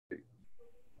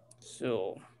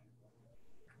So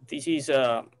this is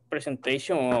a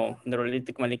presentation of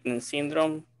neurolytic malignant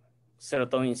syndrome,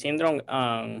 serotonin syndrome,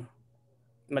 and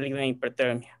malignant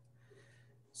hyperthermia.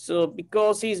 So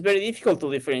because it's very difficult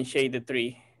to differentiate the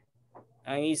three,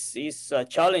 and it's a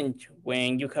challenge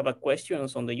when you have a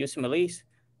questions on the USMLEs.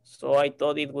 So I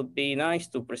thought it would be nice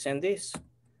to present this.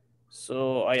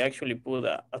 So I actually put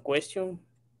a question.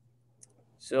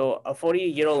 So a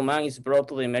 40-year-old man is brought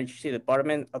to the emergency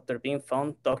department after being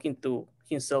found talking to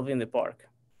himself in the park.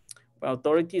 When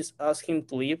authorities asked him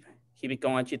to leave, he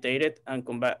became agitated and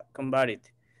combated,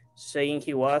 saying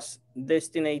he was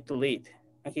destined to lead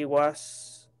and he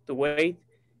was to wait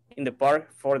in the park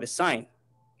for the sign.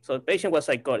 So the patient was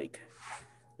psychotic.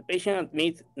 The patient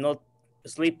admits not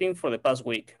sleeping for the past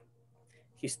week.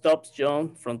 He stops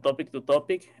John from topic to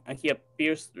topic and he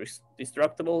appears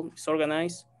distractible,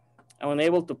 disorganized, and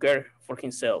unable to care for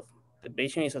himself. The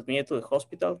patient is admitted to the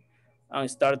hospital and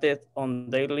started on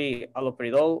daily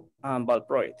allopurinol and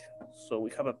valproate. So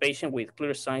we have a patient with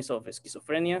clear signs of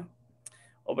schizophrenia.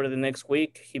 Over the next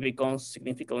week, he becomes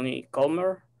significantly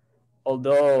calmer,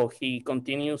 although he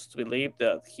continues to believe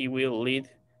that he will lead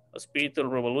a spiritual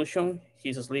revolution.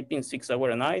 He's sleeping 6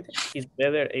 hours a night. He's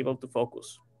better able to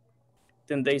focus.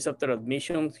 10 days after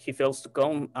admission, he fails to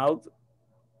come out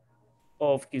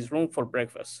of his room for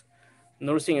breakfast.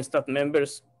 Nursing staff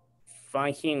members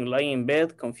find him lying in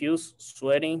bed, confused,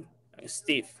 sweating, and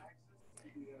stiff.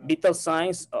 Vital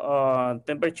signs,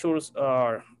 temperatures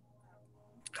are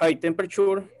high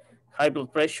temperature, high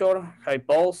blood pressure, high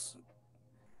pulse,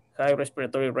 high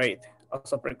respiratory rate.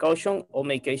 As a precaution, all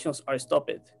medications are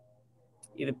stopped.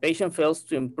 If the patient fails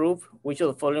to improve, which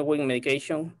of the following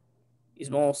medication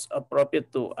is most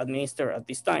appropriate to administer at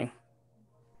this time?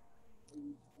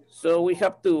 So we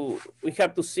have to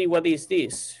see what is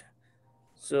this.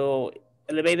 So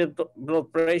elevated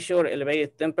blood pressure,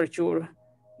 elevated temperature,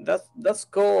 that's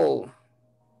called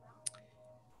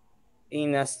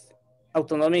in as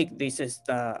autonomic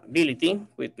dysstability,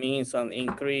 which means an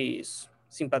increased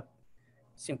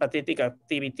sympathetic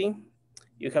activity.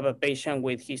 You have a patient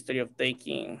with history of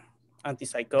taking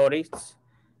antipsychotics,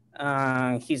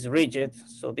 and he's rigid.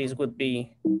 So this would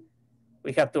be,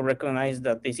 we have to recognize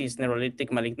that this is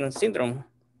neuroleptic malignant syndrome.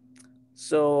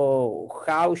 So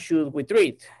how should we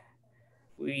treat?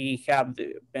 We have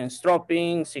the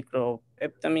benztropine,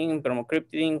 cyclopeptamine,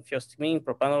 bromocriptine, phosphimine,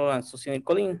 propranolol, and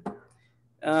succinylcholine.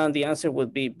 And the answer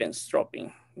would be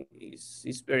benztropine.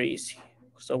 It's very easy.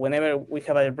 So whenever we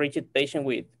have a rigid patient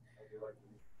with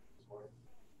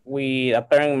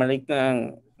apparent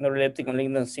malignant neuroleptic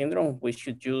malignant syndrome, we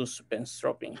should use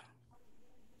benztropine.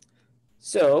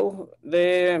 So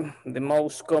the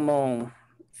most common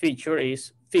feature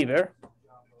is fever,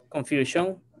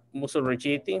 confusion, muscle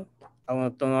rigidity,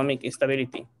 autonomic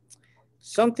instability.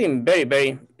 Something very,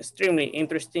 very extremely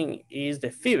interesting is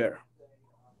the fever.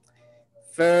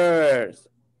 First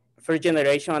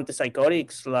generation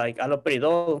antipsychotics like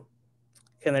allopurinol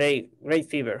generate great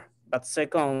fever, but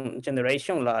second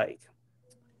generation like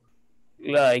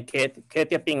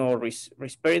quetiapine or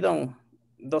risperidone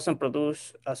doesn't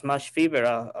produce as much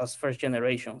fever as first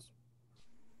generations.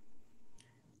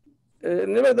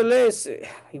 Nevertheless,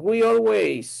 we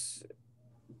always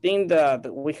think that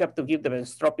we have to give the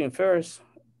benztropine first.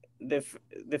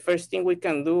 The first thing we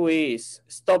can do is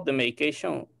stop the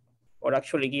medication or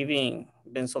actually giving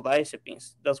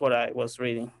benzodiazepines. That's what I was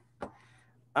reading.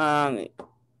 And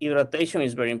hydration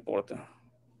is very important.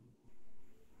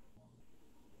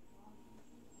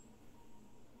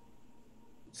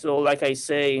 So like I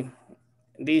say,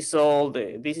 these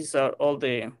are all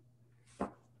the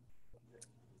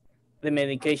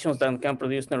medications that can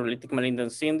produce neuroleptic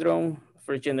malignant syndrome,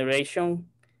 first generation.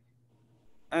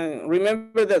 And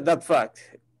remember that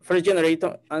fact, first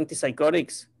generation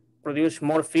antipsychotics produce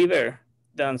more fever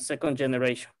than second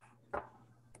generation.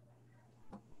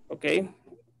 Okay.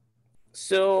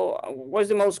 So what's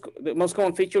the most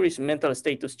common feature is mental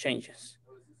status changes,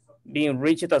 being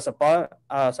rigid as a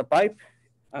pipe,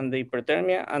 and the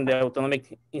hyperthermia and the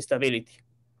autonomic instability.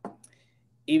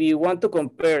 If you want to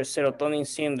compare serotonin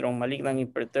syndrome, malignant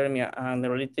hyperthermia, and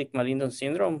neuroleptic malignant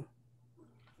syndrome,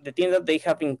 the thing that they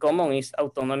have in common is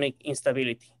autonomic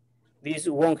instability. This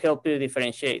won't help you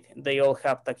differentiate. They all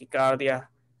have tachycardia,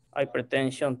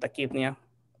 hypertension, tachypnea.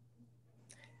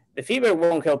 The fever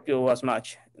won't help you as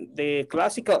much. The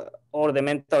classical or the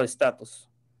mental status.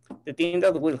 The thing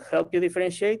that will help you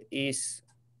differentiate is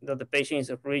that the patient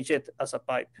is rigid as a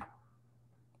pipe,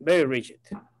 very rigid.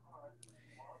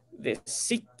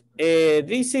 This is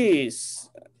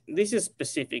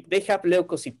specific. They have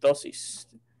leukocytosis.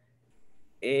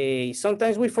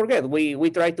 sometimes we forget. We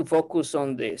try to focus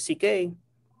on the CK,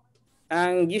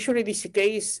 and usually the CK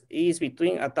is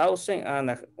between 1,000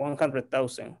 and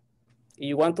 100,000.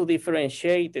 You want to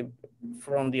differentiate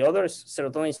from the others.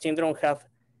 Serotonin syndrome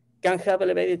can have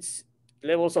elevated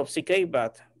levels of CK,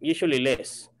 but usually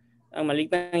less. And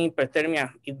malignant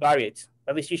hyperthermia, it varies,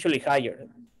 but it's usually higher.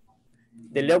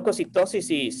 The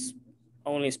leukocytosis is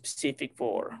only specific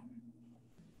for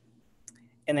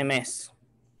NMS.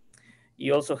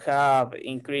 You also have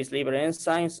increased liver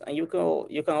enzymes, and you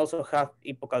can also have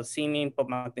hypocalcemia,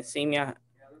 hypomagnesemia,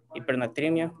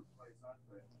 hypernatremia,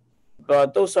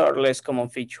 but those are less common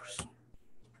features.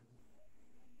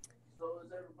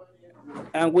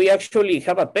 And we actually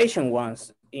have a patient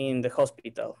once in the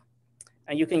hospital,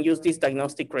 and you can use this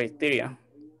diagnostic criteria.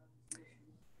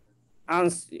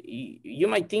 And you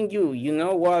might think you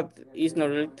know what is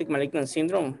neuroleptic malignant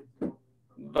syndrome,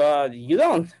 but you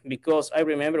don't, because I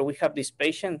remember we have this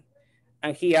patient,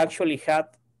 and he actually had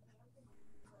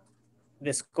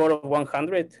the score of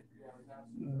 100,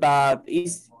 but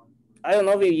I don't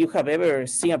know if you have ever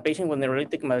seen a patient with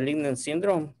neuroleptic malignant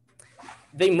syndrome.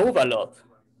 They move a lot,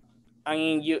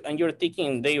 and you're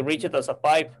thinking they reach it as a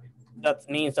pipe. That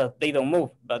means that they don't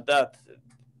move, but that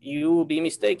you be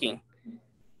mistaken.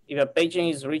 If a patient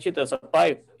is rigid as a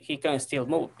pipe, he can still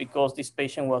move, because this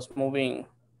patient was moving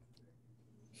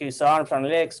his arms and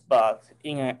legs, but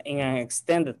in an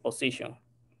extended position.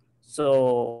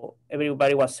 So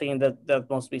everybody was saying that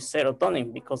must be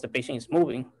serotonin because the patient is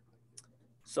moving.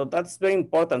 So that's very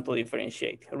important to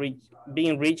differentiate.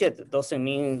 Being rigid doesn't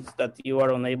mean that you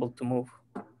are unable to move.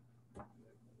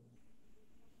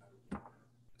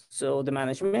 So the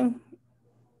management,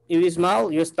 if it's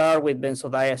mild, you start with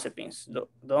benzodiazepines.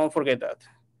 Don't forget that.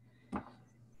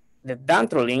 The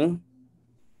dantrolene,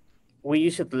 we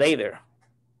use it later.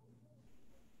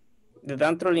 The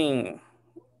dantrolene,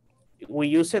 we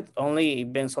use it only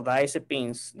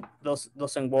benzodiazepines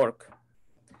doesn't work.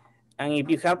 And if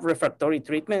you have refractory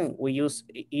treatment, we use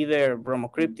either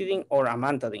bromocriptidine or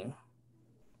amantadine.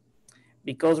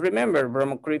 Because remember,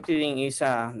 bromocriptidine is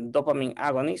a dopamine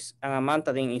agonist, and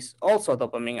amantadine is also a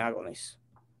dopamine agonist.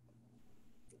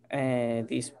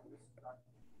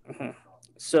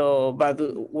 So, but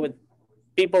what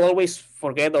people always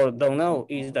forget or don't know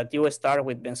is that you start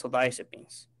with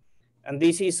benzodiazepines. And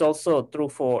this is also true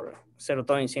for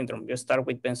serotonin syndrome. You start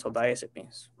with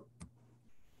benzodiazepines.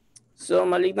 So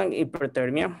malignant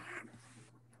hyperthermia,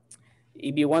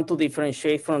 if you want to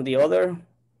differentiate from the other,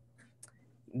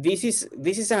 this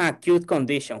is an acute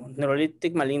condition.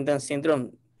 Neuroleptic malignant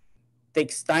syndrome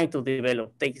takes time to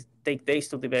develop, take days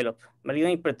to develop.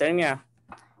 Malignant hyperthermia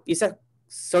is a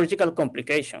surgical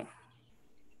complication.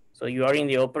 So you are in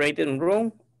the operating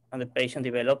room and the patient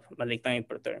develops malignant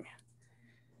hyperthermia.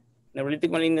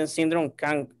 Neuroleptic malignant syndrome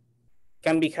can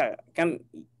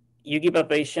you give a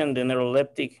patient the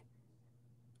neuroleptic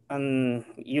and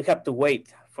you have to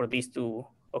wait for this to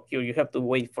occur. You have to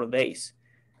wait for days.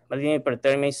 Malignant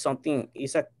hyperthermia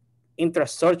is an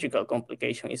intrasurgical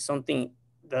complication. It's something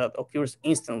that occurs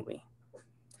instantly.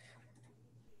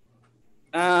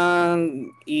 And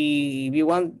if you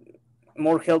want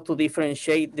more help to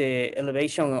differentiate, the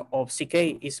elevation of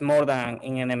CK is more than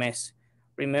in NMS.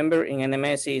 Remember, in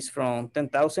NMS is from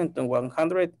 10,000 to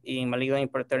 100. In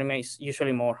malignant hyperthermia is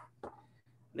usually more.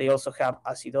 They also have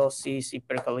acidosis,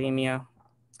 hyperkalemia.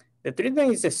 The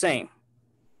treatment is the same.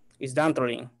 It's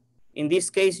dantrolene. In this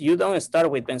case, you don't start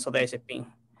with benzodiazepine.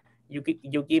 You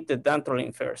give the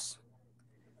dantrolene first.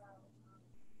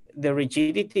 The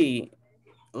rigidity,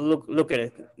 look at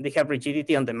it. They have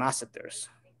rigidity on the masseters.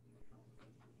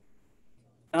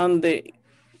 And the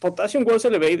potassium was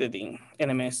elevated in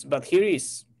NMS, but here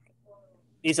is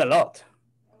a lot.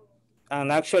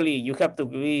 And actually, you have to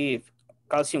give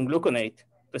calcium gluconate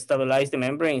to stabilize the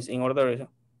membranes in order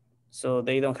so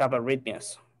they don't have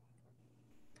arrhythmias.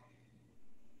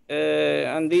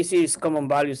 And this is common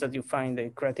values that you find: the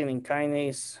creatinine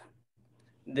kinase,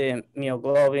 the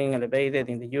myoglobin elevated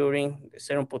in the urine, the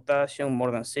serum potassium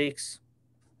more than 6,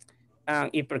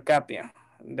 and hypercapnia.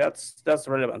 That's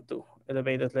relevant too,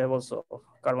 elevated levels of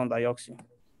carbon dioxide.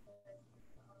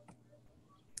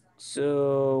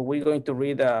 So we're going to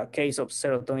read a case of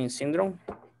serotonin syndrome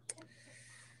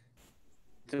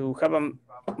to have a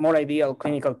more ideal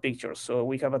clinical picture. So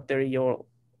we have a 30-year-old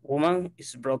woman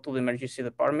is brought to the emergency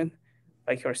department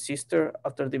by her sister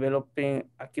after developing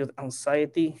acute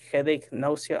anxiety, headache,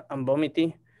 nausea, and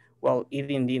vomiting while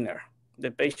eating dinner. The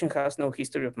patient has no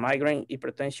history of migraine,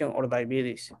 hypertension, or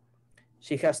diabetes.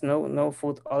 She has no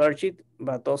food allergy,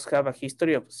 but does have a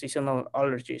history of seasonal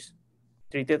allergies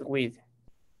treated with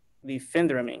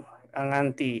diphenhydramine an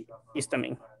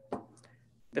antihistamine.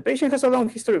 The patient has a long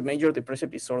history of major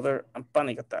depressive disorder and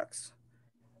panic attacks,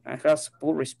 and has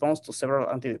poor response to several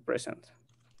antidepressants.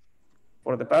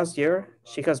 For the past year,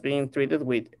 she has been treated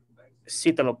with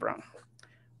citalopram,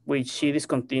 which she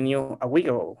discontinued a week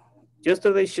ago.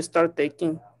 Yesterday, she started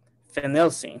taking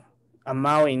phenelzine, a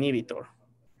MAO inhibitor.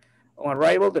 On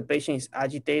arrival, the patient is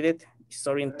agitated,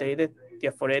 disorientated,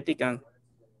 diaphoretic, and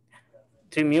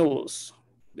tremulous.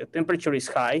 The temperature is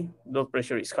high, blood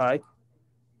pressure is high,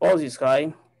 pulse is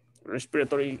high,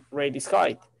 respiratory rate is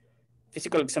high.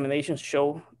 Physical examinations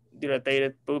show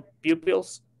dilated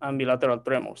pupils and bilateral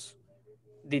tremors.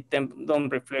 The tendon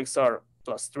reflex are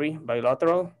 +3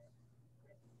 bilateral.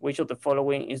 Which of the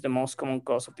following is the most common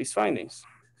cause of these findings?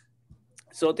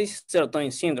 So this is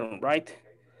serotonin syndrome, right?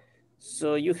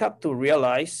 So you have to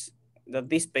realize that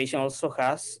this patient also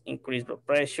has increased blood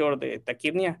pressure, the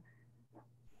tachypnea,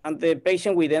 and the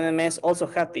patient with NMS also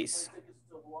had this.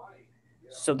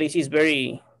 So this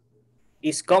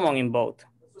is common in both.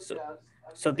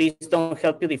 So these don't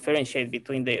help you differentiate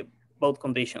between the both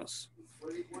conditions.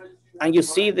 And you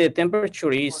see the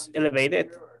temperature is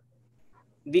elevated.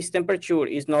 This temperature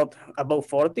is not above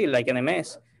 40 like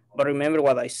NMS, but remember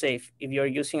what I say, if you're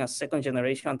using a second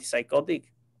generation antipsychotic,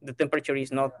 the temperature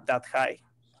is not that high.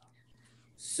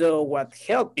 So what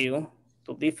helps you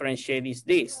to differentiate is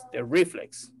this, the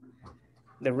reflex.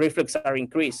 The reflex are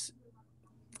increased,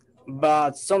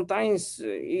 but sometimes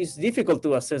it's difficult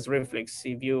to assess reflex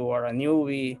if you are a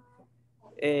newbie.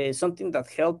 Something that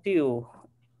helps you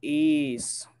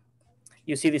is,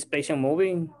 you see this patient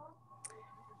moving,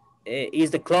 is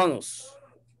the clonus.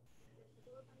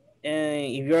 And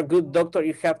if you're a good doctor,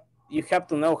 you have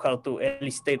to know how to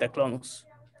elicit a clonus.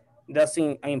 That's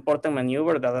an important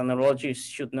maneuver that a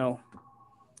neurologist should know.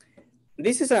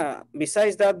 This is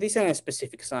besides that, this is a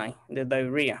specific sign, the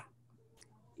diarrhea.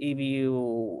 If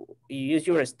you use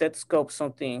your stethoscope,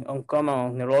 something uncommon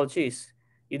on neurologists,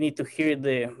 you need to hear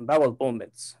the bowel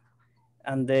movements,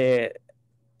 and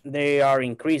they are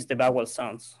increased, the bowel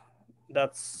sounds.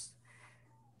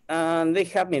 And they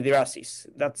have mydriasis.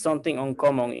 That's something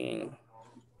uncommon in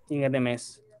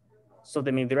NMS. So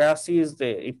the mydriasis,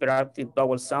 the hyperactive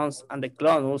bowel sounds, and the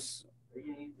clonus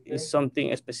is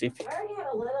something specific.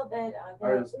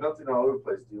 There's nothing all over the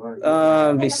place. Do you want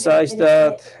to besides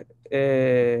that,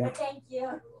 thank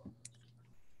you.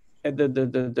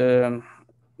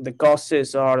 The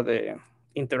causes are the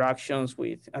interactions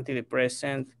with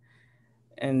antidepressant,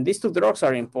 and these two drugs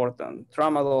are important,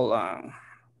 tramadol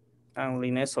and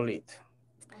linezolid.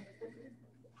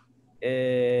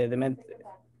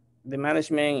 The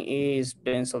management is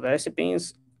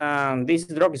benzodiazepines, and this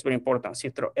drug is very important,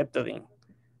 ciproheptadine.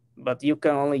 But you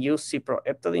can only use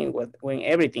ciproheptadine when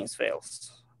everything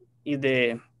fails. If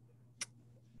the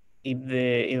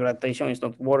hydration is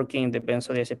not working, the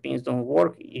benzodiazepines don't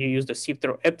work, you use the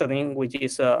ciproheptadine,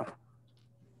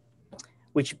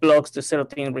 which blocks the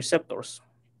serotonin receptors.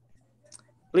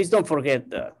 Please don't forget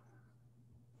that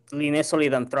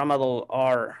linezolid and tramadol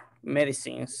are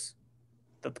medicines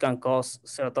that can cause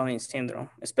serotonin syndrome,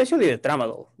 especially the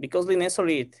tramadol, because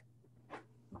linezolid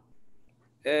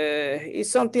is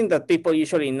something that people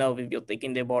usually know if you're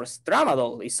taking the boards.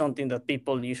 Tramadol is something that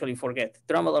people usually forget.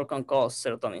 Tramadol can cause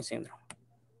serotonin syndrome.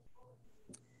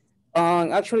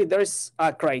 Actually, there's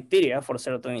a criteria for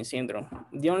serotonin syndrome.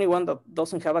 The only one that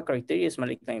doesn't have a criteria is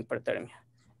malignant hyperthermia.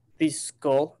 This is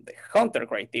called the Hunter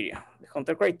criteria. The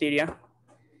Hunter criteria,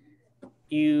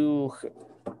 you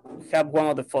have one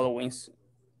of the followings.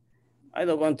 I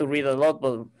don't want to read a lot,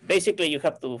 but basically you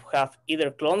have to have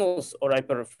either clonus or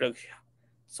hyperreflexia.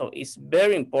 So it's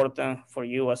very important for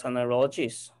you as a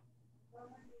neurologist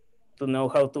to know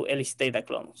how to elicit a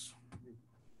clonus.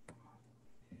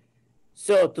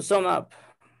 So to sum up,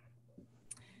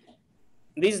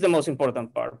 this is the most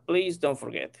important part. Please don't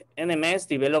forget, NMS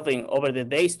developing over the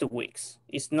days to weeks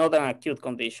is not an acute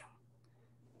condition.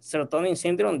 Serotonin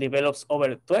syndrome develops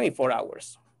over 24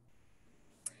 hours.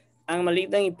 And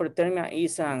malignant hyperthermia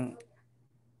is an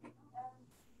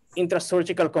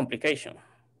intrasurgical complication.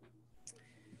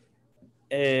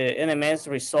 NMS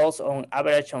results on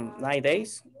average on 9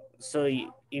 days. So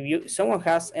if someone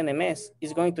has NMS,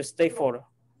 it's going to stay for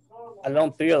a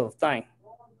long period of time.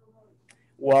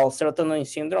 While serotonin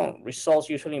syndrome results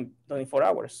usually in 24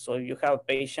 hours. So if you have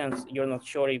patients, you're not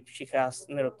sure if she has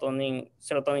serotonin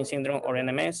syndrome or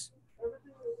NMS.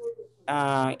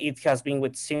 It has been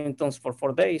with symptoms for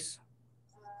 4 days.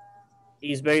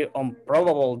 It's very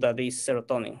improbable that it's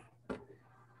serotonin.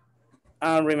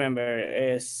 And remember,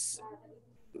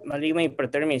 malignant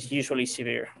hyperthermia is usually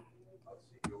severe.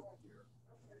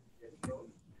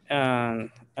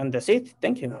 And that's it.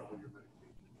 Thank you.